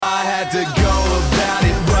had to go about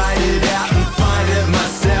it, write it out and find it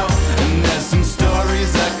myself. And there's some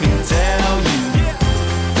stories I can tell you.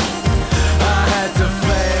 I had to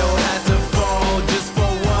fail, had to fall just for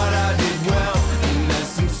what I did well. And there's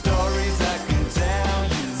some stories I can tell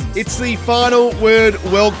you. It's the final word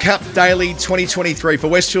World Cup Daily 2023 for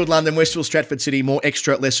Westfield London, Westfield Stratford City, more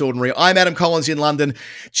extra, less ordinary. I'm Adam Collins in London.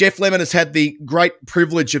 Jeff Lemon has had the great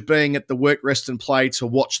privilege of being at the Work, Rest and Play to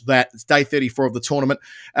watch that. It's day 34 of the tournament.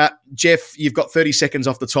 Jeff, you've got 30 seconds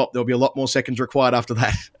off the top. There'll be a lot more seconds required after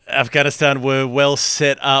that. Afghanistan were well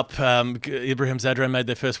set up. Ibrahim Zadran made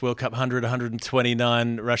their first World Cup 100,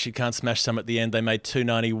 129. Rashid Khan smashed some at the end. They made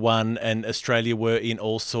 291, and Australia were in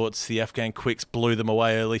all sorts. The Afghan quicks blew them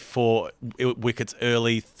away early, 4 wickets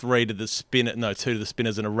early, 2 to the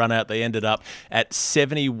spinners and a run out. They ended up at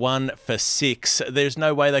 71 for 6. There's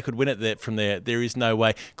no way they could win it from there. There is no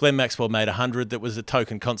way. Glenn Maxwell made 100. That was a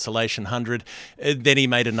token consolation 100. Then he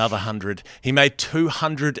made another 100. He made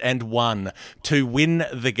 201 to win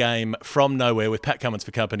the game from nowhere with Pat Cummins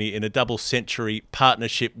for company in a double century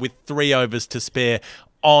partnership with 3 overs to spare,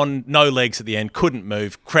 on no legs at the end, couldn't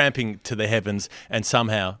move, cramping to the heavens, and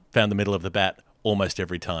somehow found the middle of the bat almost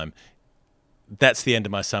every time. That's the end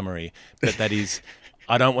of my summary. But that is,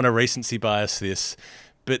 I don't want to recency bias this,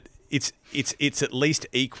 but it's at least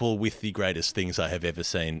equal with the greatest things I have ever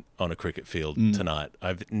seen on a cricket field tonight.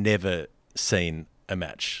 I've never seen a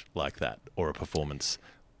match like that or a performance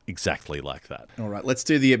exactly like that. All right, let's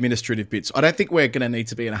do the administrative bits. I don't think we're going to need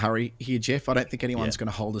to be in a hurry here, Jeff. I don't think anyone's going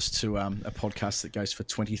to hold us to a podcast that goes for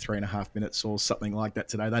 23 and a half minutes or something like that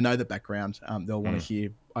today. They know the background. They'll want to hear,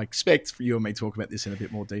 I expect, for you and me talk about this in a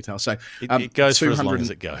bit more detail. So it goes for as long as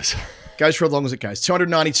it goes. Goes for as long as it goes.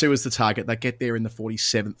 292 is the target. They get there in the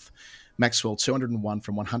 47th. Maxwell, 201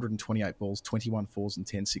 from 128 balls, 21 fours and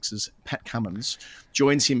 10 sixes. Pat Cummins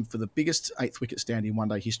joins him for the biggest 8th wicket stand in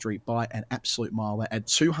one-day history by an absolute mile. They add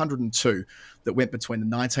 202 that went between the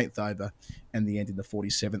 19th over and the end in the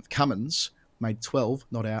 47th. Cummins made 12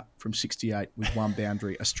 not out from 68 with 1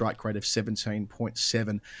 boundary, a strike rate of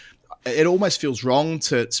 17.7. It almost feels wrong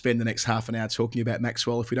to spend the next half an hour talking about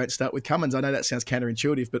Maxwell if we don't start with Cummins. I know that sounds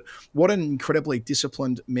counterintuitive, but what an incredibly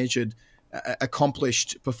disciplined, measured,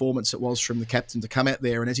 accomplished performance it was from the captain to come out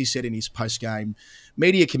there. And as he said in his post-game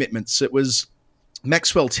media commitments, it was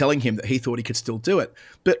Maxwell telling him that he thought he could still do it.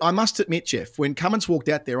 But I must admit, Jeff, when Cummins walked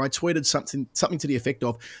out there, I tweeted something to the effect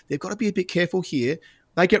of, they've got to be a bit careful here.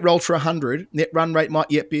 They get rolled for 100. Net run rate might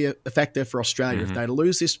yet be a factor for Australia. If they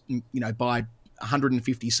lose this, by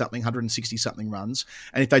 150-something, 160-something runs.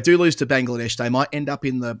 And if they do lose to Bangladesh, they might end up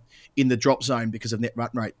in the drop zone because of net run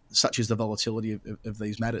rate, such as the volatility of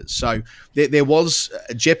these matters. So there was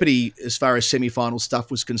a jeopardy as far as semi-final stuff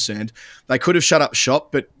was concerned. They could have shut up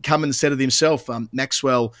shop, but Cummins said it himself.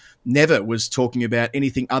 Maxwell never was talking about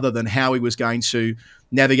anything other than how he was going to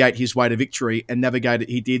navigate his way to victory, and navigate it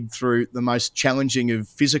he did through the most challenging of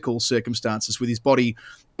physical circumstances, with his body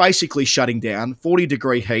basically shutting down,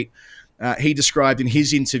 40-degree heat. He described in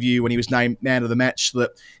his interview when he was named man of the match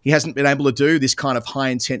that he hasn't been able to do this kind of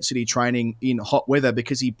high-intensity training in hot weather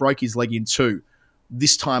because he broke his leg in 2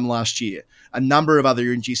 this time last year. A number of other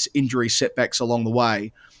injury setbacks along the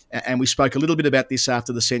way. And we spoke a little bit about this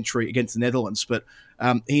after the century against the Netherlands, but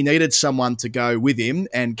he needed someone to go with him,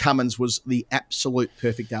 and Cummins was the absolute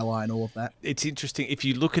perfect ally in all of that. It's interesting. If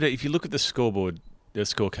you look at it, if you look at the scoreboard, the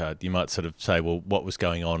scorecard, you might sort of say, well, what was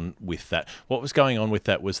going on with that? What was going on with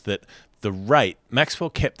that was that the rate, Maxwell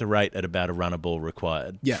kept the rate at about a run a ball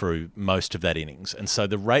required through most of that innings. And so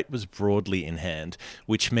the rate was broadly in hand,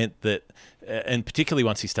 which meant that, and particularly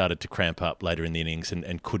once he started to cramp up later in the innings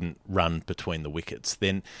and couldn't run between the wickets,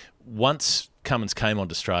 then once Cummins came on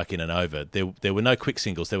to strike in an over, there were no quick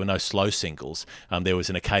singles, there were no slow singles. There was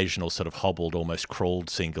an occasional sort of hobbled, almost crawled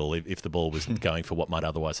single if the ball was going for what might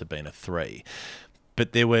otherwise have been a 3.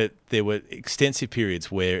 But there were extensive periods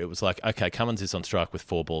where it was like, okay, Cummins is on strike with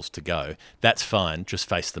 4 balls to go. That's fine. Just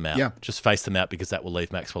face them out. Yeah. Just face them out, because that will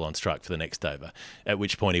leave Maxwell on strike for the next over, at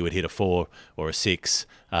which point he would hit a 4 or a 6,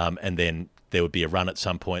 and then there would be a run at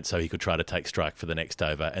some point so he could try to take strike for the next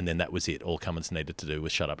over, and then that was it. All Cummins needed to do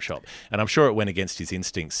was shut up shop. And I'm sure it went against his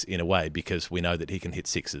instincts in a way, because we know that he can hit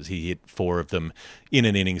 6s. He hit 4 of them in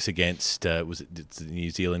an innings against, was it the New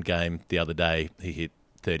Zealand game the other day? He hit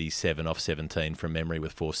 37 off 17 from memory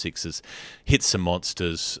with 4 6s, hit some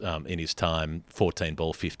monsters in his time, 14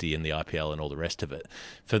 ball 50 in the IPL and all the rest of it.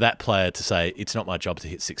 For that player to say, it's not my job to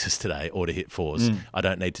hit 6s today or to hit 4s, I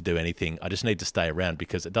don't need to do anything, I just need to stay around,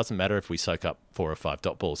 because it doesn't matter if we soak up 4 or 5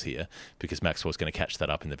 dot balls here, because Maxwell's going to catch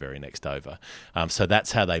that up in the very next over. So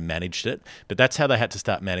that's how they managed it, but that's how they had to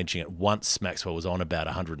start managing it once Maxwell was on about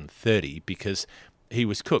 130, because he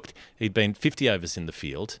was cooked. He'd been 50 overs in the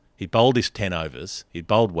field. He bowled his 10 overs. He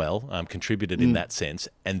bowled well, contributed in that sense,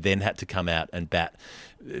 and then had to come out and bat,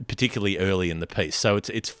 particularly early in the piece. So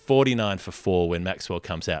it's 49 for 4 when Maxwell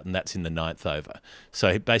comes out, and that's in the 9th over.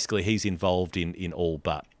 So basically he's involved in all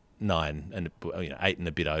but 9 and 8 and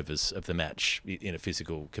a bit overs of the match in a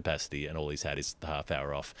physical capacity, and all he's had is the half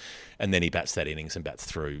hour off. And then he bats that innings and bats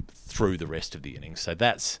through the rest of the innings. So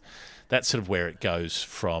that's sort of where it goes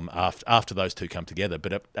from after those two come together.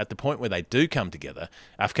 But at the point where they do come together,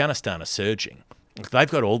 Afghanistan are surging.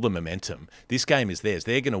 They've got all the momentum. This game is theirs.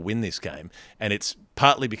 They're going to win this game. And it's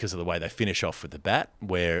partly because of the way they finish off with the bat,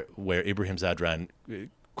 where Ibrahim Zadran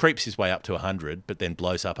creeps his way up to 100, but then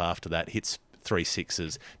blows up after that, hits 3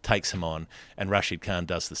 sixes, takes them on, and Rashid Khan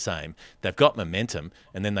does the same. They've got momentum,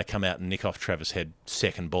 and then they come out and nick off Travis Head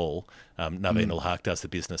second ball. Naveen Ul-Haq does the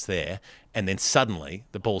business there, and then suddenly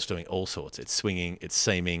the ball's doing all sorts. It's swinging, it's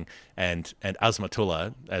seaming, and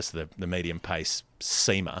Azmatullah, as the medium pace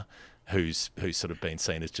seamer, who's sort of been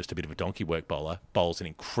seen as just a bit of a donkey work bowler, bowls an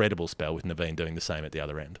incredible spell with Naveen doing the same at the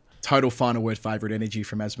other end. Total final word favourite energy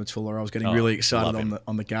from Azmatullah. I was getting really excited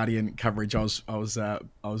on the Guardian coverage. I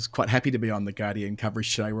was quite happy to be on the Guardian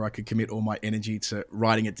coverage today, where I could commit all my energy to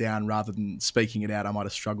writing it down rather than speaking it out. I might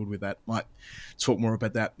have struggled with that. Might talk more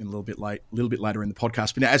about that in a little bit later in the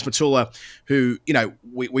podcast. But now Azmatullah, who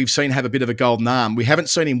we've seen have a bit of a golden arm. We haven't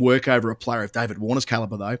seen him work over a player of David Warner's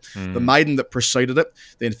calibre though. The maiden that preceded it,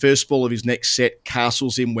 then first ball of his next set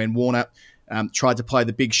castles him when Warner tried to play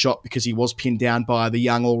the big shot because he was pinned down by the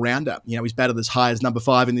young all-rounder. He's batted as high as number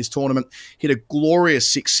 5 in this tournament. Hit a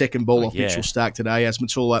glorious 6-second ball off Mitchell Starc today,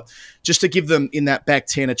 Azmatullah, just to give them in that back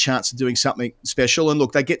 10 a chance of doing something special. And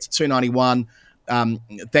look, they get to 291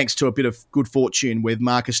 thanks to a bit of good fortune with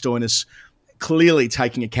Marcus Stoinis clearly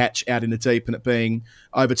taking a catch out in the deep and it being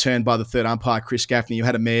overturned by the third umpire, Chris Gaffney. You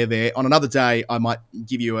had a mare there. On another day, I might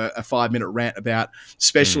give you a 5-minute rant about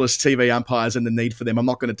specialist TV umpires and the need for them. I'm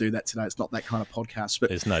not going to do that today. It's not that kind of podcast. But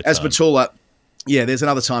there's no time. Azmatullah, there's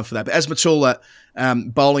another time for that. But Azmatullah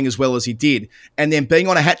bowling as well as he did, and then being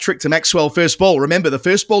on a hat trick to Maxwell first ball. Remember, the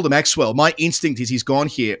first ball to Maxwell, my instinct is he's gone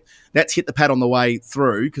here. That's hit the pad on the way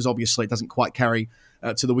through because obviously it doesn't quite carry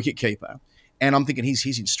to the wicketkeeper. And I'm thinking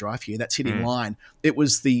he's in strife here. That's hitting line. It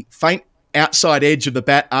was the faint outside edge of the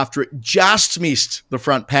bat after it just missed the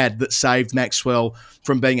front pad that saved Maxwell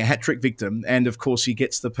from being a hat-trick victim. And, of course, he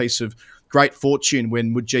gets the piece of great fortune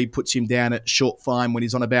when Mujib puts him down at short fine when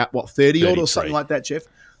he's on about, 30 odd or something like that, Jeff?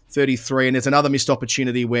 33. And there's another missed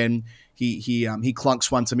opportunity when he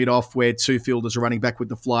clunks one to mid-off where two fielders are running back with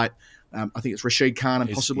the flight. I think it's Rashid Khan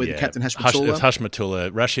and possibly the captain Hashmatullah. It was Hashmatullah.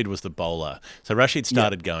 Rashid was the bowler. So Rashid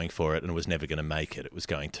started going for it and was never going to make it. It was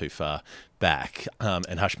going too far back. And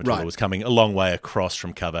Hashmatullah was coming a long way across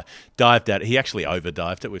from cover. Dived at it. He actually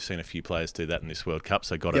overdived it. We've seen a few players do that in this World Cup.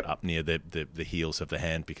 So got it up near the heels of the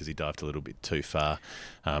hand because he dived a little bit too far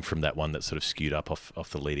from that one that sort of skewed up off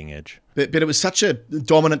the leading edge. But it was such a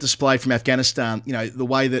dominant display from Afghanistan. The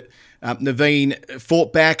way that Naveen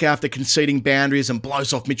fought back after conceding boundaries and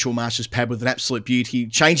blows off Mitchell Marsh's pad with an absolute beauty,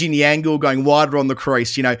 changing the angle, going wider on the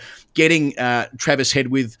crease, getting Travis Head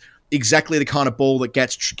with exactly the kind of ball that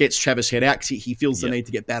gets Travis Head out because he feels the need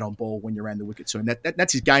to get bat on ball when you're around the wicket. So and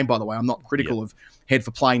that's his game, by the way. I'm not critical of Head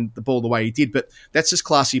for playing the ball the way he did, but that's just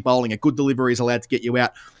classy bowling. A good delivery is allowed to get you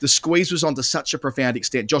out. The squeeze was on to such a profound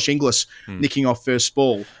extent. Josh Inglis nicking off first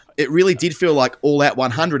ball. It really did feel like all out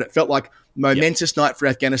 100. It felt like momentous night for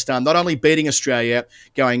Afghanistan, not only beating Australia,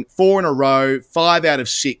 going 4 in a row, 5 out of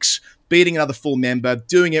 6, beating another full member,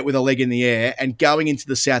 doing it with a leg in the air, and going into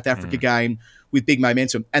the South Africa game with big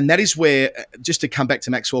momentum. And that is where, just to come back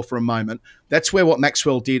to Maxwell for a moment, that's where what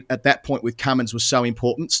Maxwell did at that point with Cummins was so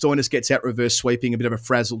important. Stoinis gets out reverse sweeping, a bit of a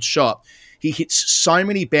frazzled shot. He hits so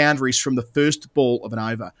many boundaries from the first ball of an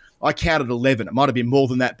over. I counted 11. It might have been more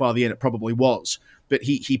than that by the end. It probably was. But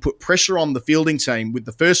he put pressure on the fielding team with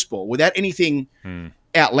the first ball without anything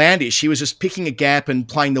outlandish. He was just picking a gap and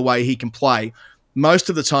playing the way he can play. Most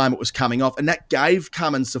of the time it was coming off, and that gave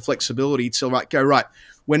Cummins the flexibility to go,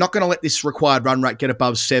 we're not going to let this required run rate get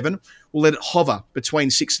above 7. We'll let it hover between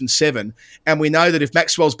 6 and 7. And we know that if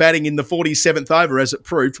Maxwell's batting in the 47th over, as it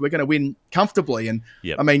proved, we're going to win comfortably. And,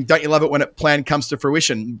 I mean, don't you love it when a plan comes to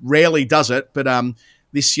fruition? Rarely does it, but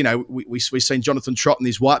this, we've seen Jonathan Trott and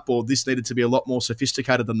his whiteboard. This needed to be a lot more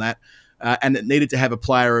sophisticated than that. And it needed to have a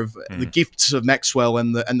player of the gifts of Maxwell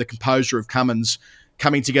and the composure of Cummins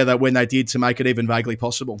coming together when they did to make it even vaguely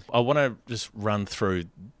possible. I want to just run through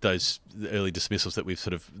those early dismissals that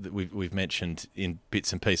we've mentioned in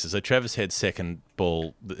bits and pieces. So Travis Head's second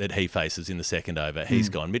ball that he faces in the second over, he's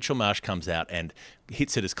gone. Mitchell Marsh comes out and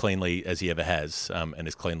hits it as cleanly as he ever has, and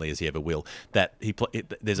as cleanly as he ever will.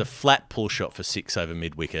 There's a flat pull shot for 6 over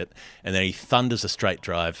mid-wicket, and then he thunders a straight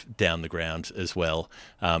drive down the ground as well,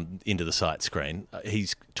 into the sight screen.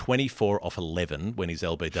 He's 24 off 11 when he's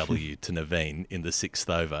LBW to Naveen in the 6th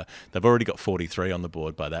over. They've already got 43 on the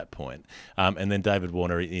board by that point. And then David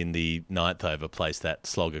Warner in the 9th over plays that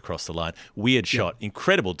slog across the line. Weird shot,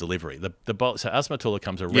 incredible delivery. The ball, so Asmatullah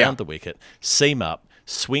comes around the wicket, seam up,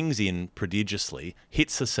 swings in prodigiously,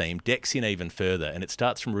 hits the seam, decks in even further, and it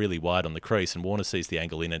starts from really wide on the crease, and Warner sees the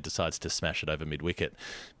angle in and decides to smash it over mid-wicket.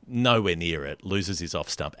 Nowhere near it, loses his off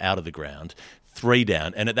stump, out of the ground, 3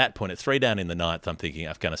 down, and at that point, at 3 down in the 9th, I'm thinking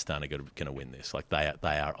Afghanistan are going to win this. Like they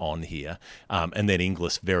are on here. And then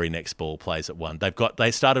Inglis, very next ball, plays at 1.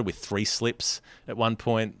 They started with 3 slips at one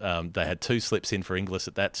point. They had 2 slips in for Inglis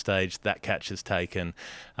at that stage. That catch is taken,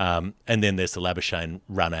 and then there's the Labuschagne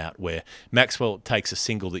run out where Maxwell takes a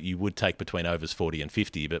single that you would take between overs 40 and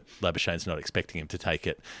 50, but Labuschagne's not expecting him to take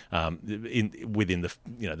it within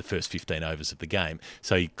the first 15 overs of the game.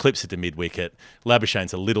 So he clips it to mid wicket.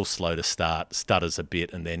 Labuschagne's a little slow to start, stutters a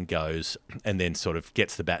bit, and then goes and then sort of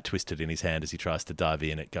gets the bat twisted in his hand as he tries to dive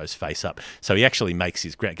in. It goes face up. So he actually makes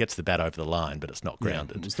his ground, gets the bat over the line, but it's not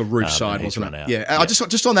grounded. It was the roof side, wasn't it? Yeah. I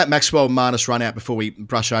just on that Maxwell Marnus run out before we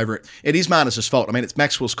brush over it. It is Marnus's fault. I mean, it's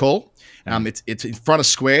Maxwell's call. It's in front of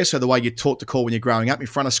square, so the way you're taught to call when you're growing up, in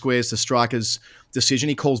front of square is the striker's decision.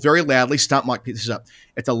 He calls very loudly. Stump might pick this up.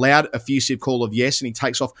 It's a loud, effusive call of yes, and he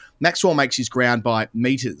takes off. Maxwell makes his ground by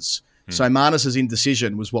metres. So Marnus's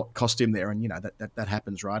indecision was what cost him there, and that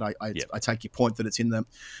happens, right? I take your point that it's in the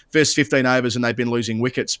first 15 overs and they've been losing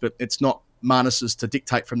wickets, but it's not Marnus's to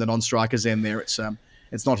dictate from the non-strikers end there.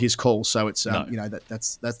 It's not his call, so it's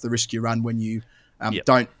that's the risk you run when you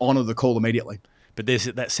don't honour the call immediately. But there's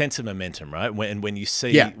that sense of momentum, right? When you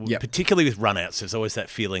see, particularly with run-outs, there's always that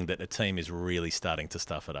feeling that a team is really starting to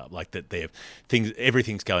stuff it up, like that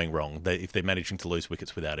everything's going wrong. If they're managing to lose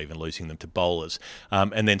wickets without even losing them to bowlers,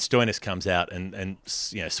 and then Stoinis comes out and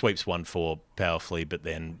sweeps 1-4 powerfully, but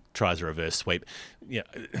then tries a reverse sweep. You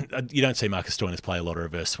don't see Marcus Stoinis play a lot of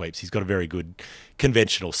reverse sweeps. He's got a very good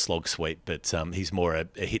conventional slog sweep, but he's more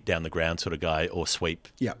a hit down the ground sort of guy, or sweep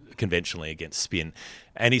conventionally against spin.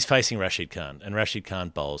 And he's facing Rashid Khan, and Rashid Khan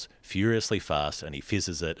bowls furiously fast, and he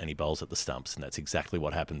fizzes it, and he bowls at the stumps, and that's exactly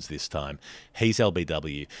what happens this time. He's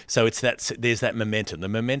LBW, so there's that momentum. The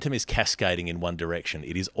momentum is cascading in one direction.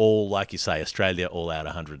 It is all, like you say, Australia all out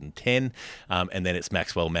 110, and then it's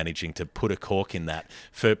Maxwell managing to put a cork in that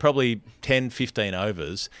for probably 10, 15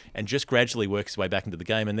 overs, and just gradually work his way back into the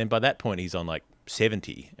game. And then by that point, he's on like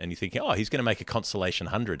 70, and you're thinking, he's going to make a consolation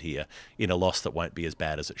 100 here in a loss that won't be as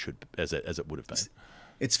bad as it would have been.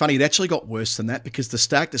 It's funny, it actually got worse than that because the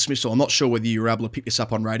Stark dismissal, I'm not sure whether you were able to pick this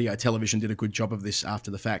up on radio. Television did a good job of this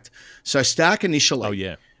after the fact. So Stark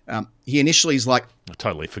initially, he initially is like, I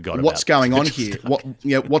totally forgot what's going on here.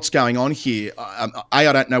 What's going on here? I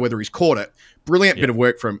don't know whether he's caught it. Brilliant bit of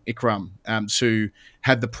work from Ikram to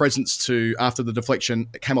had the presence to, after the deflection,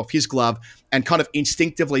 it came off his glove and kind of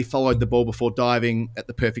instinctively followed the ball before diving at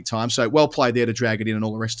the perfect time. So well played there to drag it in and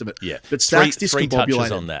all the rest of it. Yeah. But Stark's three discombobulated.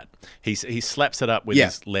 touches on that. He slaps it up with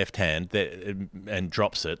his left hand and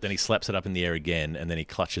drops it. Then he slaps it up in the air again, and then he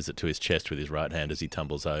clutches it to his chest with his right hand as he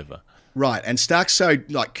tumbles over. Right, and Stark's so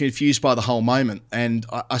confused by the whole moment, and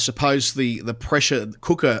I suppose the pressure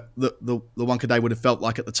cooker that the Wankhede would have felt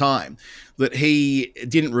like at the time, that he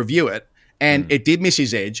didn't review it, and it did miss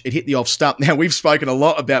his edge. It hit the off stump. Now, we've spoken a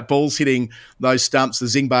lot about balls hitting those stumps, the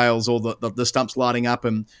zing bails, or the stumps lighting up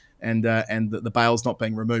and the bails not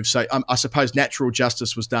being removed. So I suppose natural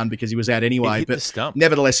justice was done because he was out anyway. It hit the stump.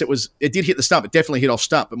 Nevertheless, it did hit the stump. It definitely hit off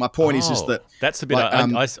stump. But my point is that that's the bit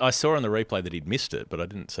I saw on the replay that he'd missed it, but I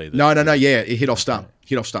didn't see that. No. Yeah, it hit off stump.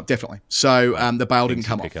 Hit off stump, definitely. So the bail didn't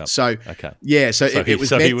come off. So it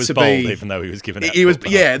was meant he was to bold, be, even though he was given. He was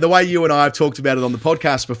the way you and I have talked about it on the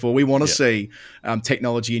podcast before. We want to see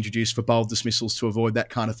technology introduced for bold dismissals to avoid that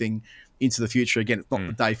kind of thing into the future. Again, it's not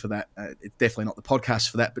the day for that. It's definitely not the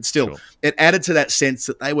podcast for that. But still, it added to that sense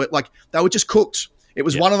that they were just cooked. It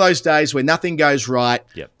was one of those days where nothing goes right.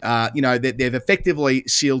 They've effectively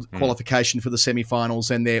sealed qualification for the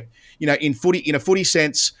semi-finals, and they're, in a footy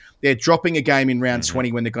sense, they're dropping a game in round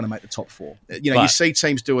 20 when they're going to make the top 4. You see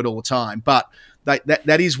teams do it all the time, but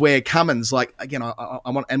that is where Cummins, I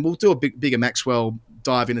want, and we'll do a bigger Maxwell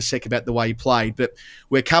dive in a sec about the way he played, but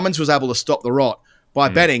where Cummins was able to stop the rot by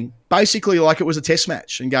batting basically like it was a test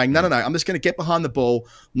match and going, no, I'm just going to get behind the ball,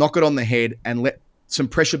 knock it on the head, and let some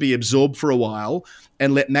pressure be absorbed for a while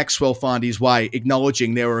and let Maxwell find his way,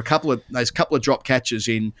 acknowledging there were a couple of drop catches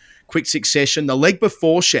in quick succession. The leg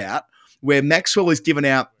before shout where Maxwell is given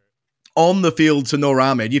out on the field to Noor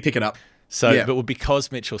Ahmed. You pick it up. So, but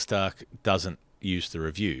because Mitchell Starc doesn't use the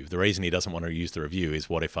review, the reason he doesn't want to use the review is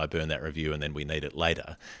what if I burn that review and then we need it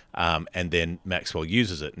later? And then Maxwell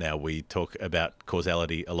uses it. Now, we talk about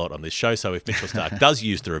causality a lot on this show. So if Mitchell Starc does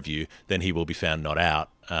use the review, then he will be found not out.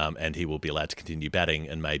 And he will be allowed to continue batting,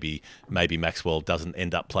 and maybe Maxwell doesn't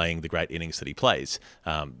end up playing the great innings that he plays.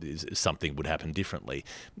 Something would happen differently.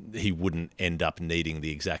 He wouldn't end up needing the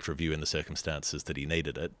exact review in the circumstances that he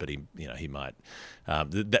needed it, but he might.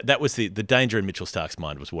 That was the danger in Mitchell Starc's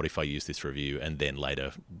mind was, what if I use this review and then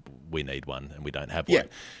later we need one and we don't have one?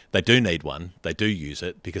 They do need one. They do use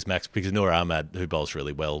it because Noor Ahmed, who bowls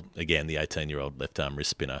really well, again the 18-year-old left-arm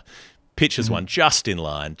wrist spinner, pitches one just in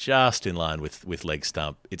line with leg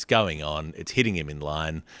stump. It's going on. It's hitting him in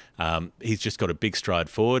line. He's just got a big stride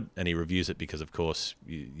forward, and he reviews it because, of course,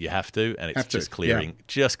 you have to, and it's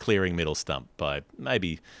just clearing middle stump by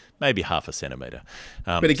maybe half a centimetre.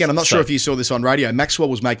 But again, I'm not sure if you saw this on radio. Maxwell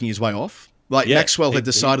was making his way off. Maxwell had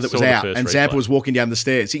decided it was out, and Zampa was walking down the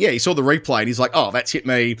stairs. He saw the replay, and he's like, "Oh, that's hit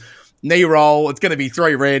me. Knee roll. It's going to be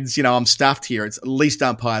 3 reds. I'm stuffed here. It's at least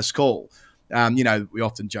umpire's call." We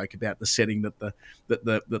often joke about the setting that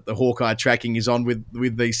the Hawkeye tracking is on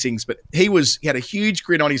with these things, but he had a huge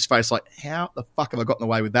grin on his face, like, how the fuck have I gotten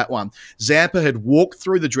away with that one? Zampa had walked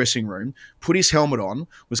through the dressing room, put his helmet on,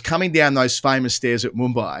 was coming down those famous stairs at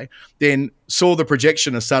Mumbai, then saw the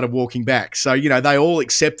projection and started walking back. So, they all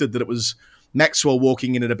accepted that it was Maxwell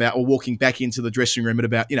walking back into the dressing room at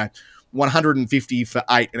about, 150 for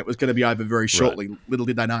 8, and it was going to be over very shortly. Right. Little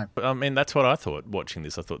did they know. I mean, that's what I thought watching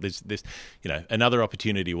this. I thought this, another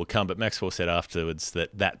opportunity will come. But Maxwell said afterwards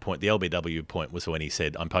that point, the LBW point, was when he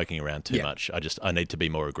said, "I'm poking around too much. I need to be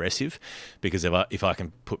more aggressive, because if I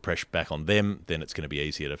can put pressure back on them, then it's going to be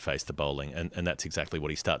easier to face the bowling." And that's exactly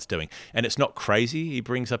what he starts doing. And it's not crazy. He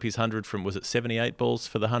brings up his 100 from, was it 78 balls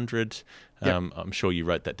for the 100? I'm sure you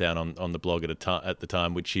wrote that down on the blog at the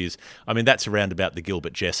time, which is, that's around about the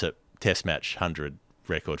Gilbert Jessop Test match 100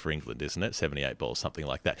 record for England, isn't it? 78 balls, something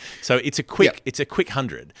like that. So it's a quick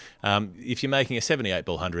 100. If you're making a 78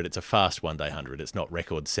 ball 100, it's a fast one-day 100. It's not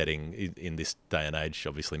record setting in this day and age.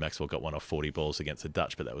 Obviously, Maxwell got one off 40 balls against the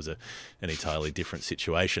Dutch, but that was an entirely different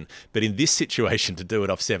situation. But in this situation, to do it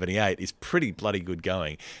off 78 is pretty bloody good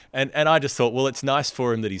going. And I just thought, well, it's nice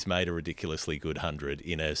for him that he's made a ridiculously good 100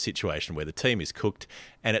 in a situation where the team is cooked,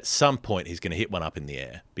 and at some point he's going to hit one up in the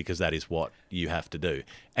air, because that is what you have to do.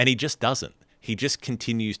 And he just doesn't. He just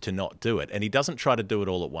continues to not do it. And he doesn't try to do it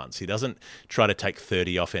all at once. He doesn't try to take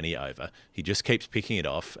 30 off any over. He just keeps picking it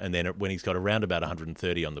off. And then when he's got around about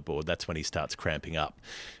 130 on the board, that's when he starts cramping up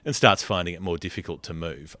and starts finding it more difficult to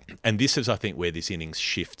move. And this is, I think, where this innings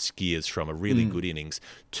shifts gears from a really good innings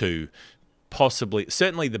to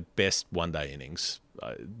certainly the best one-day innings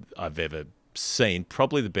I've ever seen,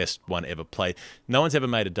 probably the best one ever played. No one's ever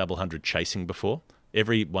made a double 100 chasing before.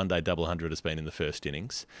 Every one-day double 100 has been in the first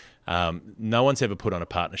innings. No one's ever put on a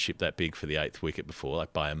partnership that big for the 8th wicket before,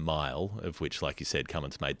 like by a mile, of which, like you said,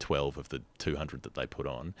 Cummins made 12 of the 200 that they put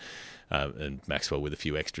on. And Maxwell, with a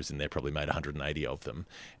few extras in there, probably made 180 of them.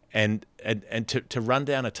 And to run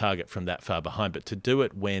down a target from that far behind, but to do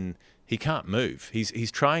it when he can't move.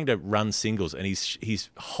 He's trying to run singles, and he's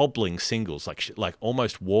hobbling singles, like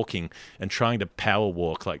almost walking and trying to power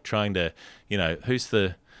walk, like trying to,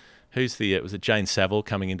 was it Jane Saville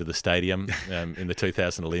coming into the stadium in the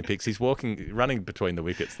 2000 Olympics? He's running between the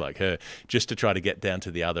wickets like her, just to try to get down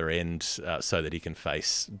to the other end so that he can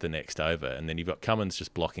face the next over. And then you've got Cummins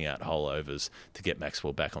just blocking out whole overs to get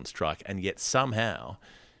Maxwell back on strike. And yet somehow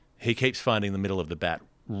he keeps finding the middle of the bat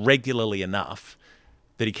regularly enough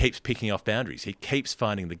that he keeps picking off boundaries. He keeps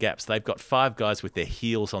finding the gaps. They've got 5 guys with their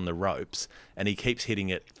heels on the ropes, and he keeps hitting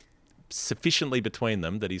it sufficiently between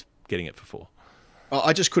them that he's getting it for 4.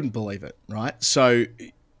 I just couldn't believe it, right? So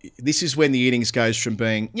this is when the innings goes from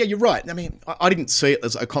being, you're right. I didn't see it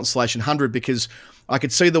as a consolation 100 because I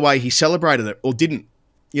could see the way he celebrated it or didn't.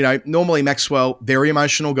 Normally Maxwell, very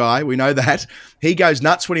emotional guy. We know that. He goes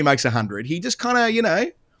nuts when he makes 100. He just kind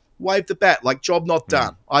of, waved the bat, like job not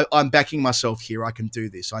done. I'm backing myself here. I can do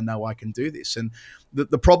this. I know I can do this. And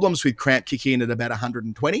the problems with cramp kick in at about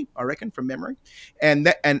 120, I reckon, from memory. And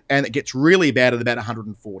it gets really bad at about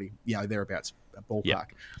 140, thereabouts. Ballpark.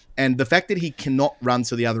 Yep. And the fact that he cannot run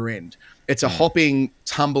to the other end, it's a hopping,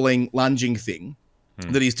 tumbling, lunging thing.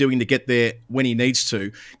 that he's doing to get there when he needs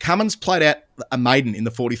to. Cummins played out a maiden in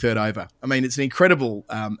the 43rd over. I mean, it's an incredible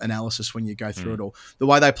analysis when you go through it all. The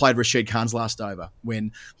way they played Rashid Khan's last over,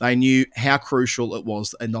 when they knew how crucial it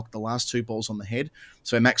was that they knocked the last two balls on the head.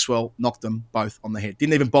 So Maxwell knocked them both on the head.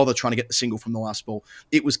 Didn't even bother trying to get the single from the last ball.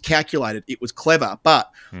 It was calculated. It was clever,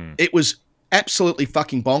 but it was absolutely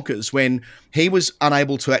fucking bonkers when he was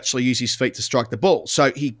unable to actually use his feet to strike the ball.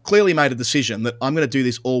 So he clearly made a decision that I'm going to do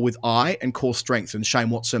this all with eye and core strength. And Shane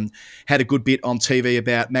Watson had a good bit on TV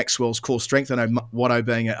about Maxwell's core strength. I know Watto,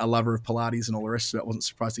 being a lover of Pilates and all the rest of it, I wasn't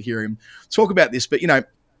surprised to hear him talk about this. But, you know,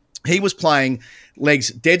 he was playing legs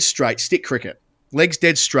dead straight, stick cricket, legs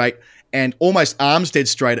dead straight and almost arms dead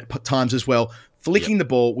straight at times as well, flicking the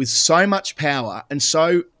ball with so much power and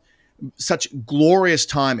such glorious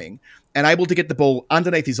timing, and able to get the ball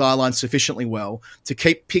underneath his eye line sufficiently well to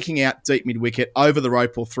keep picking out deep mid-wicket, over the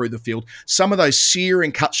rope or through the field. Some of those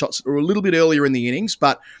searing cut shots were a little bit earlier in the innings,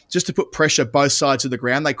 but just to put pressure both sides of the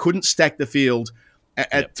ground, they couldn't stack the field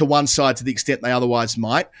to one side to the extent they otherwise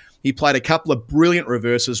might. He played a couple of brilliant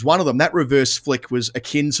reverses. One of them, that reverse flick, was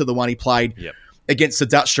akin to the one he played against the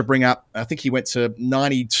Dutch to bring up. I think he went to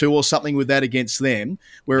 92 or something with that against them,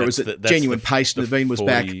 where it was at genuine pace and Naveen was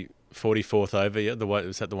back. 44th over,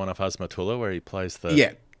 was that the one off Hasmatullah where he plays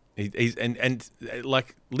the... He's and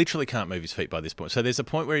like literally can't move his feet by this point. So there's a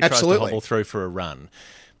point where he tries to hobble through for a run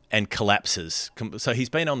and collapses. So he's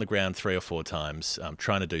been on the ground 3 or 4 times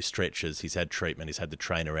trying to do stretches. He's had treatment. He's had the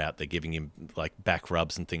trainer out. They're giving him like back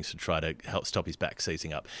rubs and things to try to help stop his back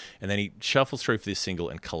seizing up. And then he shuffles through for this single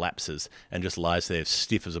and collapses and just lies there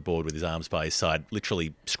stiff as a board with his arms by his side,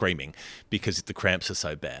 literally screaming because the cramps are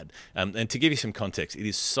so bad. And to give you some context, it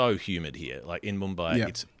is so humid here. Like in Mumbai,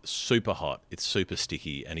 it's super hot. It's super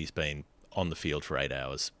sticky. And he's been on the field for 8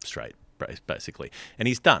 hours straight, basically. And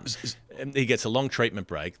he's done. He gets a long treatment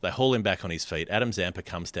break. They haul him back on his feet. Adam Zampa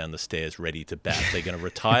comes down the stairs ready to bat. They're going to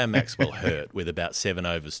retire Maxwell hurt with about 7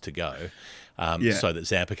 overs to go so that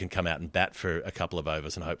Zampa can come out and bat for a couple of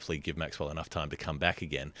overs and hopefully give Maxwell enough time to come back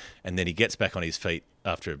again. And then he gets back on his feet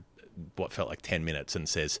after what felt like 10 minutes and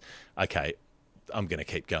says, okay, I'm going to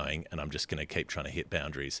keep going and I'm just going to keep trying to hit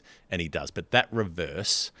boundaries. And he does. But that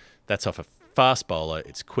reverse, that's off a fast bowler,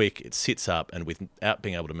 it's quick, it sits up, and without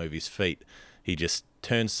being able to move his feet, he just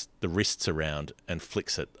turns the wrists around and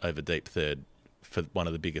flicks it over deep third for one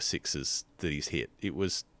of the biggest sixes that he's hit.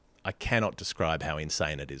 I cannot describe how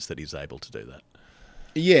insane it is that he's able to do that.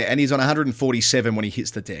 Yeah, and he's on 147 when he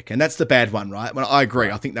hits the deck, and that's the bad one, right? Well, I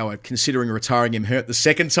agree. I think they were considering retiring him hurt. The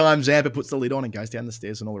second time Zampa puts the lid on and goes down the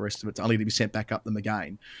stairs and all the rest of it, only to be sent back up them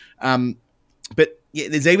again. But yeah,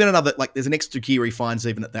 there's even another, there's an extra gear he finds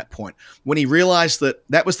even at that point. When he realised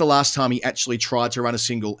that was the last time he actually tried to run a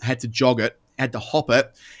single, had to jog it, had to hop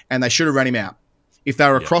it, and they should have run him out. If they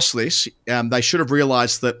were across this, they should have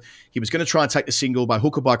realised that he was going to try and take the single by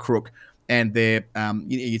hook or by crook, and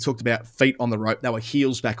you talked about feet on the rope. They were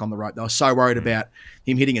heels back on the rope. They were so worried about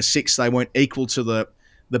him hitting a 6, they weren't equal to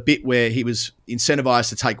the bit where he was incentivized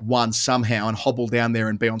to take one somehow and hobble down there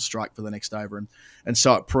and be on strike for the next over. And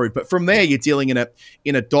so it proved. But from there, you're dealing in a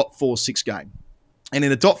 .46 game. And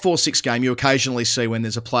in a .46 game, you occasionally see when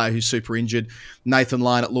there's a player who's super injured. Nathan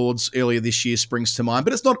Lyon at Lords earlier this year springs to mind.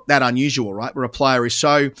 But it's not that unusual, right? Where a player is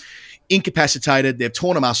so incapacitated, they've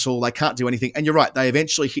torn a muscle, they can't do anything. And you're right, they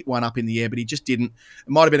eventually hit one up in the air, but he just didn't. It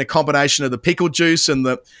might have been a combination of the pickle juice and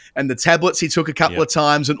the tablets he took a couple of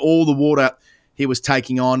times and all the water he was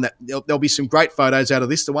taking on. There'll be some great photos out of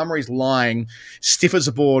this. The one where he's lying stiff as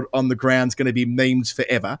a board on the ground is going to be memed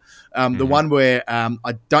forever. The one where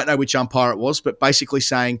I don't know which umpire it was, but basically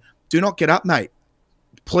saying, "Do not get up, mate.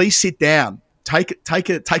 Please sit down. Take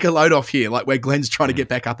a load off here." Like where Glenn's trying to get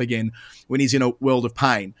back up again when he's in a world of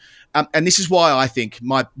pain. And this is why I think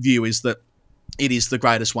my view is that it is the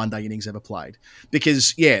greatest one-day innings ever played.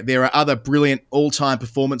 Because, there are other brilliant all-time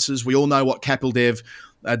performances. We all know what Kapil Dev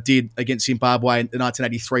did against Zimbabwe in the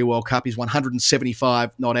 1983 World Cup. He's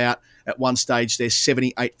 175 not out at one stage. There's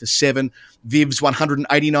 78 for 7. Viv's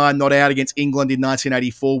 189 not out against England in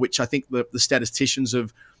 1984, which I think the statisticians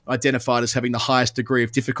have identified as having the highest degree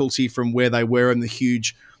of difficulty from where they were in the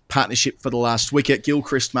huge partnership for the last wicket.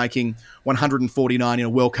 Gilchrist making 149 in a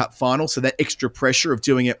World Cup final. So that extra pressure of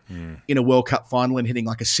doing it in a World Cup final and hitting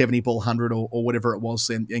like a 70-ball 100 or whatever it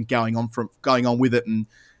was and going on with it and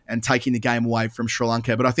taking the game away from Sri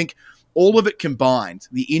Lanka. But I think all of it combined,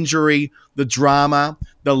 the injury, the drama,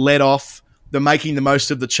 the let-off, the making the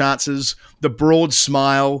most of the chances, the broad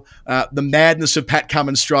smile, the madness of Pat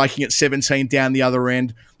Cummins striking at 17 down the other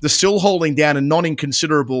end, they're still holding down a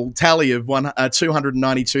non-inconsiderable tally of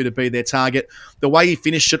 292 to be their target. The way he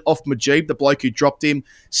finished it off Mujeeb, the bloke who dropped him,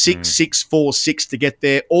 6-6, 4-6 to get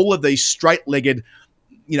there. All of these straight-legged,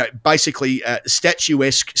 basically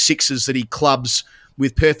statuesque sixes that he clubs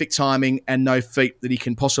with perfect timing and no feet that he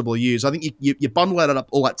can possibly use. I think you bundle that up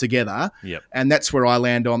all that together, and that's where I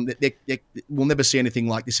land on. We'll never see anything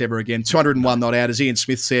like this ever again. 201 not out, as Ian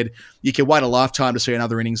Smith said. You can wait a lifetime to see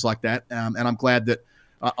another innings like that, and I'm glad that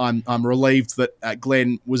I'm relieved that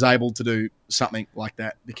Glenn was able to do something like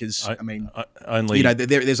that because,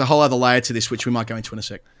 there's a whole other layer to this which we might go into in a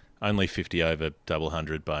sec. Only 50 over double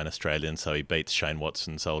 100 by an Australian, so he beats Shane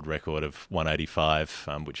Watson's old record of 185,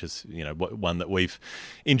 which is one that we've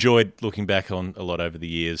enjoyed looking back on a lot over the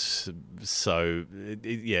years. So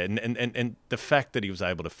and the fact that he was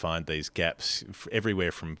able to find these gaps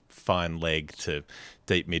everywhere from fine leg to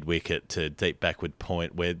deep mid-wicket to deep backward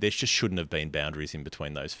point, where there just shouldn't have been boundaries in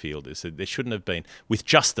between those fielders. There shouldn't have been, with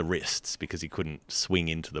just the wrists, because he couldn't swing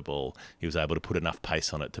into the ball. He was able to put enough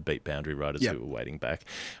pace on it to beat boundary riders who were waiting back.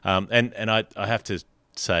 And I have to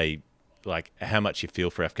say, like, how much you feel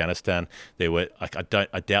for Afghanistan. There were, I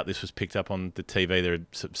doubt this was picked up on the TV. There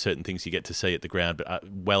are certain things you get to see at the ground, but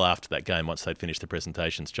well after that game, once they'd finished the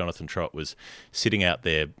presentations, Jonathan Trott was sitting out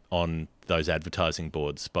there on those advertising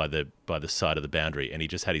boards by the side of the boundary, and he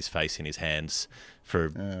just had his face in his hands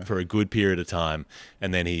for a good period of time,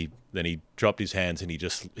 and then he dropped his hands and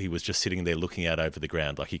he was just sitting there looking out over the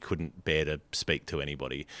ground like he couldn't bear to speak to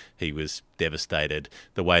anybody. He was devastated.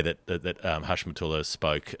 The way that Hashmatullah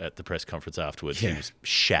spoke at the press conference afterwards, he was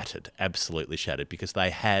shattered, absolutely shattered, because they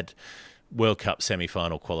had World Cup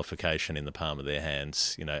semi-final qualification in the palm of their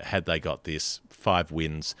hands. Had they got this 5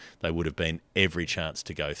 wins, they would have been every chance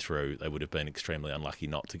to go through. They would have been extremely unlucky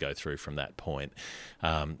not to go through from that point.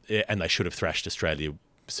 And they should have thrashed Australia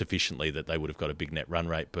sufficiently that they would have got a big net run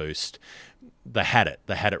rate boost. They had it.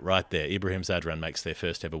 They had it right there. Ibrahim Zadran makes their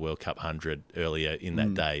first ever World Cup 100 earlier in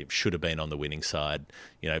that day. Should have been on the winning side.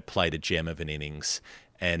 Played a gem of an innings,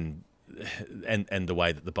 and the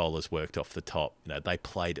way that the bowlers worked off the top, they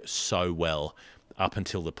played so well up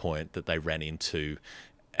until the point that they ran into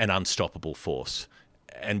an unstoppable force.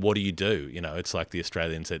 And what do you do? It's like the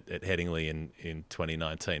Australians at Headingley in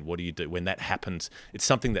 2019. What do you do when that happens? It's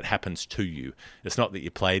something that happens to you. It's not that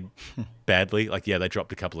you played badly. Like, they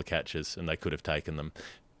dropped a couple of catches and they could have taken them,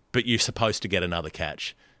 but you're supposed to get another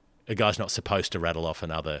catch. A guy's not supposed to rattle off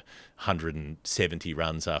another 170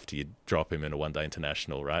 runs after you drop him in a one-day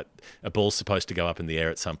international, right? A ball's supposed to go up in the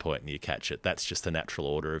air at some point and you catch it. That's just the natural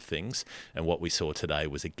order of things. And what we saw today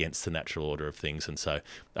was against the natural order of things. And so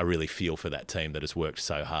I really feel for that team that has worked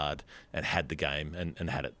so hard and had the game and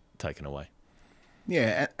had it taken away.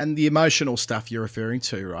 Yeah, and the emotional stuff you're referring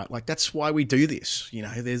to, right? Like, that's why we do this.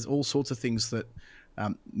 There's all sorts of things that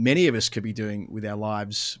many of us could be doing with our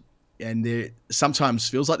lives, and there sometimes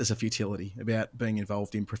feels like there's a futility about being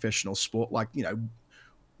involved in professional sport. Like,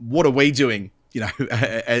 what are we doing,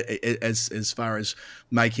 as far as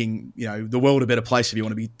making, the world a better place if you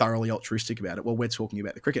want to be thoroughly altruistic about it? Well, we're talking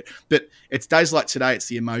about the cricket. But it's days like today, it's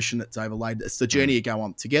the emotion that's overlaid. It's the journey you go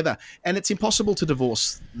on together. And it's impossible to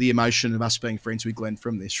divorce the emotion of us being friends with Glenn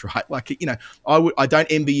from this, right? Like, I don't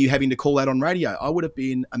envy you having to call that on radio. I would have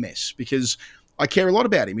been a mess because I care a lot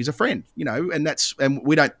about him. He's a friend, and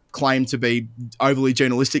we don't claim to be overly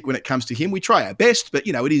journalistic when it comes to him. We try our best, but,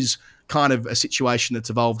 it is kind of a situation that's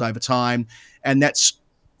evolved over time, and that's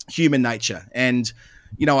human nature. And,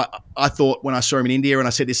 I thought when I saw him in India, and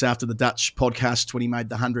I said this after the Dutch podcast when he made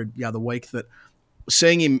the 100 the other week, that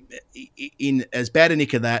seeing him in as bad a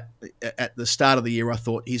nick of that at the start of the year, I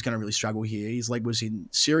thought he's going to really struggle here. His leg was in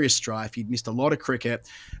serious strife. He'd missed a lot of cricket.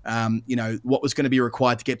 What was going to be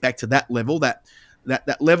required to get back to that level, that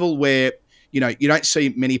level where, you don't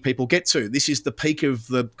see many people get to. This is the peak of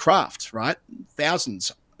the craft, right?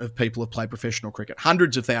 Thousands of people have played professional cricket.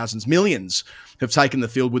 Hundreds of thousands, millions have taken the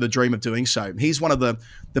field with a dream of doing so. He's one of the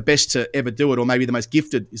best to ever do it, or maybe the most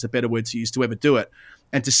gifted is a better word to use, to ever do it.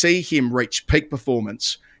 And to see him reach peak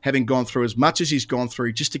performance, having gone through as much as he's gone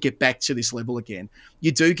through just to get back to this level again,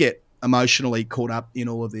 you do get emotionally caught up in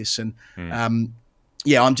all of this. And I'm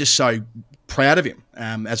just so proud of him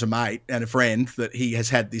as a mate and a friend that he has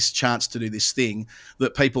had this chance to do this thing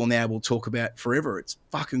that people now will talk about forever. It's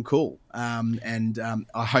fucking cool. And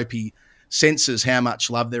I hope he senses how much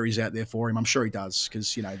love there is out there for him. I'm sure he does,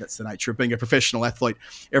 because, that's the nature of being a professional athlete.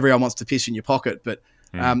 Everyone wants to piss in your pocket, but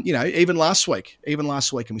even last week,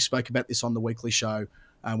 and we spoke about this on the weekly show,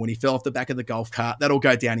 when he fell off the back of the golf cart, that'll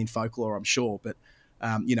go down in folklore, I'm sure. But,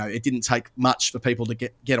 it didn't take much for people to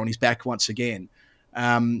get on his back once again.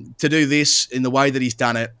 To do this in the way that he's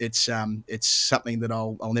done it, it's something that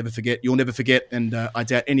I'll never forget. You'll never forget, and I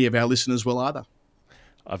doubt any of our listeners will either.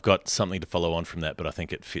 I've got something to follow on from that, but I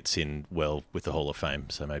think it fits in well with the Hall of Fame,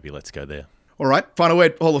 so maybe let's go there. All right, Final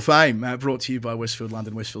Word Hall of Fame, brought to you by Westfield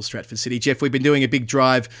London, Westfield Stratford City. Jeff, we've been doing a big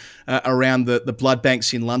drive around the blood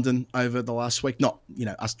banks in London over the last week. Not,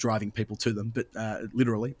 us driving people to them, but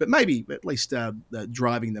literally, but maybe at least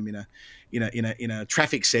driving them in a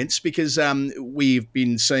traffic sense, because we've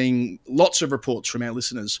been seeing lots of reports from our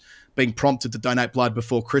listeners being prompted to donate blood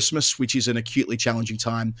before Christmas, which is an acutely challenging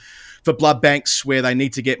time for blood banks where they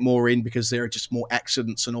need to get more in because there are just more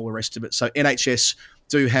accidents and all the rest of it. So NHS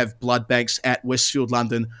do have blood banks at Westfield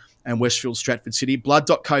London and Westfield Stratford City.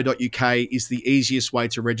 Blood.co.uk is the easiest way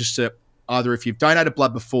to register. Either if you've donated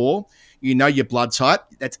blood before, you know your blood type,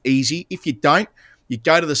 that's easy. If you don't, you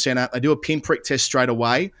go to the centre, they do a pinprick test straight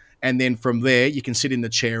away, and then from there you can sit in the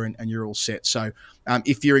chair and you're all set. So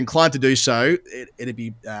if you're inclined to do so, it'd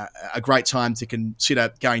be a great time to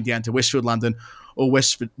consider going down to Westfield London or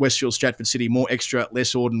Westfield Stratford City. More extra,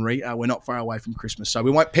 less ordinary. We're not far away from Christmas, so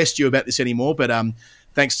we won't pest you about this anymore, but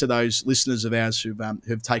thanks to those listeners of ours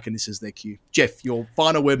who've taken this as their cue. Jeff, your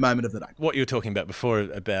final word moment of the day. What you were talking about before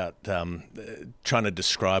about trying to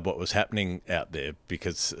describe what was happening out there,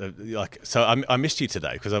 because I missed you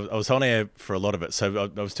today because I was on air for a lot of it.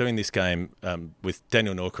 So I was doing this game with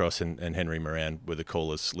Daniel Norcross and Henry Moran were the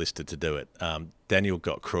callers listed to do it. Daniel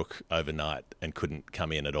got crook overnight and couldn't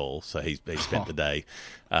come in at all, so he spent the day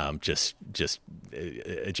just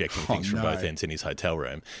ejecting things from both ends in his hotel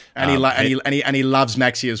room. And he loves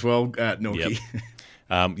Maxi as well, Norky.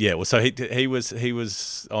 Yep. Well, so he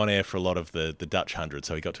was on air for a lot of the Dutch 100,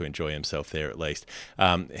 so he got to enjoy himself there at least.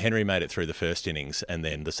 Henry made it through the first innings, and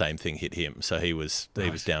then the same thing hit him. So he was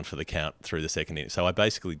down for the count through the second inning. So I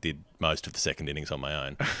basically did most of the second innings on my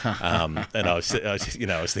own, and I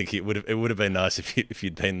was thinking it would have been nice if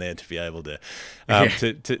you'd been there to be able to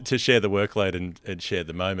share the workload and share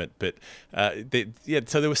the moment. But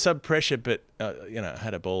so there was sub pressure, but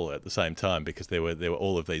had a ball at the same time because there were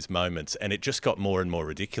all of these moments, and it just got more and more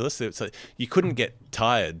ridiculous. So you couldn't get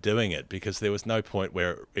tired doing it because there was no point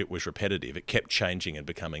where it was repetitive. It kept changing and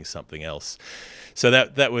becoming something else. So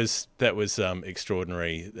that was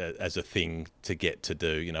extraordinary as a thing to get to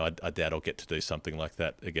do. I doubt I'll get to do something like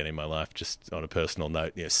that again in my life. Just on a personal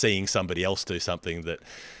note, seeing somebody else do something that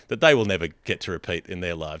they will never get to repeat in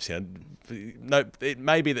their lives. No, it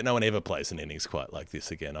may be that no one ever plays an innings quite like this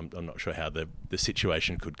again. I'm not sure how the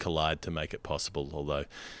situation could collide to make it possible. Although,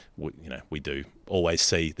 we do always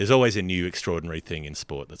see there's always a new extraordinary thing in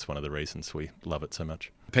sport. That's one of the reasons we love it so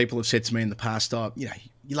much. People have said to me in the past, you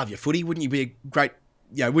love your footy. Wouldn't it be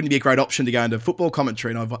a great option to go into football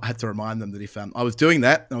commentary? And I've had to remind them that if I was doing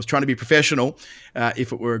that and I was trying to be professional,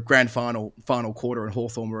 if it were a grand final quarter and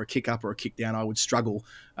Hawthorn were a kick up or a kick down, I would struggle.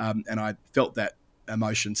 And I felt that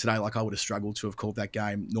emotion today, like I would have struggled to have called that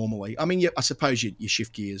game normally. I mean, I suppose you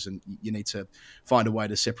shift gears and you need to find a way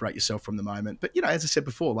to separate yourself from the moment. But, as I said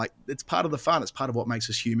before, like it's part of the fun. It's part of what makes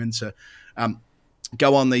us human to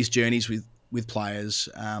go on these journeys with players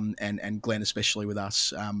and Glenn, especially with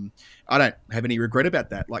us. I don't have any regret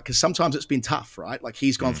about that. Like, because sometimes it's been tough, right? Like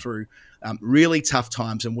he's gone through really tough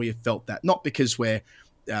times and we have felt that, not because we're,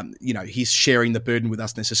 he's sharing the burden with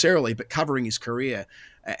us necessarily, but covering his career.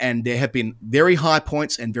 And there have been very high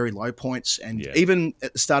points and very low points. And even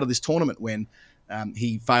at the start of this tournament when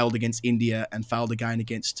he failed against India and failed again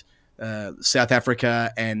against South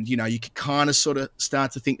Africa, and you could kind of sort of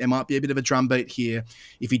start to think there might be a bit of a drumbeat here.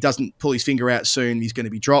 If he doesn't pull his finger out soon, he's going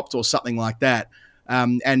to be dropped or something like that.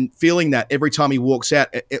 And feeling that every time he walks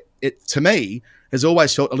out, it to me has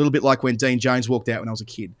always felt a little bit like when Dean Jones walked out when I was a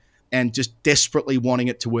kid, and just desperately wanting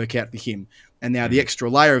it to work out for him. And now the extra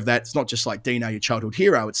layer of that, it's not just like Dino, your childhood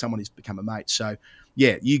hero, it's someone who's become a mate. So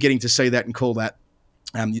yeah, you getting to see that and call that,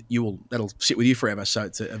 that'll sit with you forever. So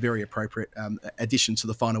it's a very appropriate addition to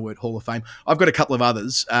the Final Word Hall of Fame. I've got a couple of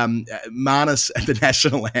others. Marnus and the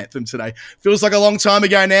national anthem today. Feels like a long time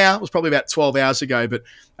ago now. It was probably about 12 hours ago, but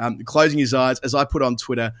closing his eyes, as I put on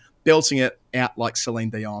Twitter, belting it out like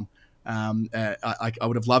Celine Dion. I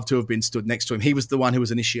would have loved to have been stood next to him. He was the one who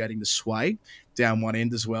was initiating the sway down one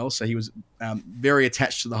end as well. So he was very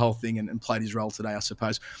attached to the whole thing and played his role today, I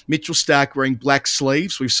suppose. Mitchell Starc wearing black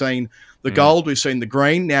sleeves. We've seen the gold, we've seen the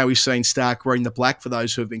green. Now we've seen Starc wearing the black for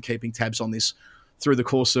those who have been keeping tabs on this through the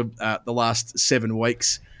course of the last 7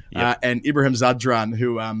 weeks. Yep. And Ibrahim Zadran,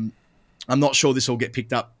 who I'm not sure this will get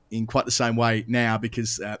picked up in quite the same way now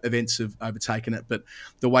because events have overtaken it. But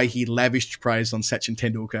the way he lavished praise on Sachin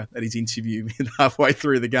Tendulkar at his interview halfway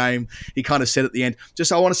through the game, he kind of said at the end,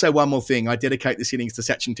 I want to say one more thing. I dedicate this innings to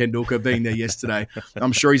Sachin Tendulkar being there yesterday.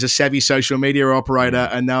 I'm sure he's a savvy social media operator,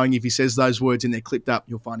 and knowing if he says those words in there clipped up,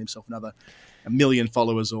 you'll find himself another 1 million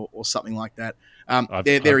followers or something like that.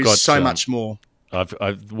 There is so much more.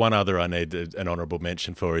 I've one other I need an honourable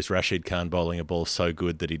mention for is Rashid Khan bowling a ball so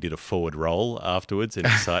good that he did a forward roll afterwards in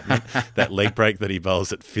excitement. That leg break that he bowls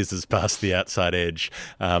that fizzes past the outside edge.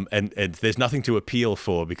 And there's nothing to appeal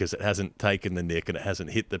for because it hasn't taken the nick and it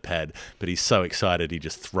hasn't hit the pad, but he's so excited he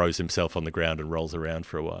just throws himself on the ground and rolls around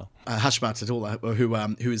for a while. Hashmat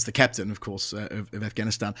Atullah, who is the captain, of course, of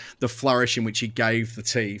Afghanistan, the flourish in which he gave the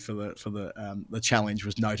tee for the challenge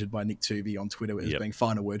was noted by Nick Tuvey on Twitter as being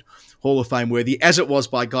final word, Hall of Fame worthy, as it was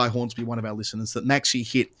by Guy Hornsby, one of our listeners, that Maxie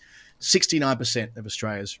hit 69% of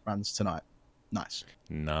Australia's runs tonight.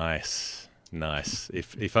 Nice.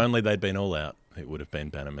 If only they'd been all out, it would have been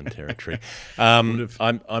Bannerman territory.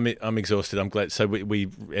 I'm exhausted. I'm glad. So we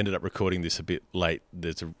ended up recording this a bit late.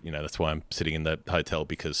 That's why I'm sitting in the hotel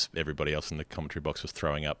because everybody else in the commentary box was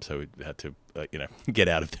throwing up. So we had to get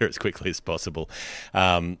out of there as quickly as possible.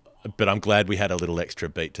 But I'm glad we had a little extra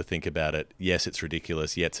beat to think about it. Yes, it's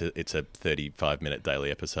ridiculous. Yes, it's a 35-minute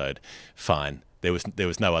daily episode. Fine. There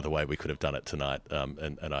was no other way we could have done it tonight.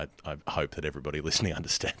 And I hope that everybody listening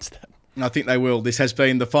understands that. I think they will. This has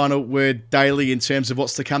been the final word daily in terms of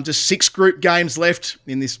what's to come. Just 6 group games left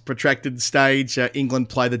in this protracted stage. England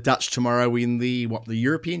play the Dutch tomorrow in the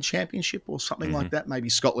European Championship or something like that. Maybe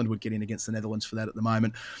Scotland would get in against the Netherlands for that at the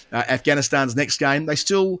moment. Afghanistan's next game,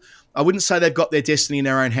 I wouldn't say they've got their destiny in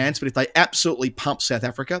their own hands, but if they absolutely pump South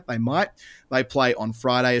Africa, they might. They play on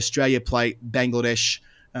Friday. Australia play Bangladesh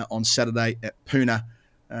on Saturday at Pune.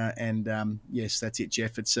 Yes, that's it,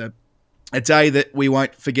 Jeff. It's a day that we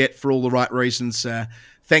won't forget for all the right reasons.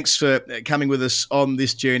 Thanks for coming with us on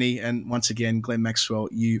this journey. And once again, Glenn Maxwell,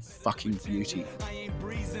 you fucking beauty. I ain't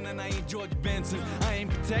breezing and I ain't George Benson. I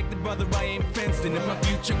ain't protected, brother, I ain't fenced in. If my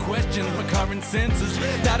future questions my current senses,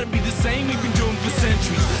 that'll be the same we've been doing for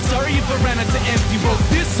centuries. Sorry if I ran out to empty. Wrote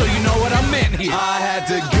this so you know what I meant here. I had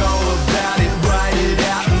to go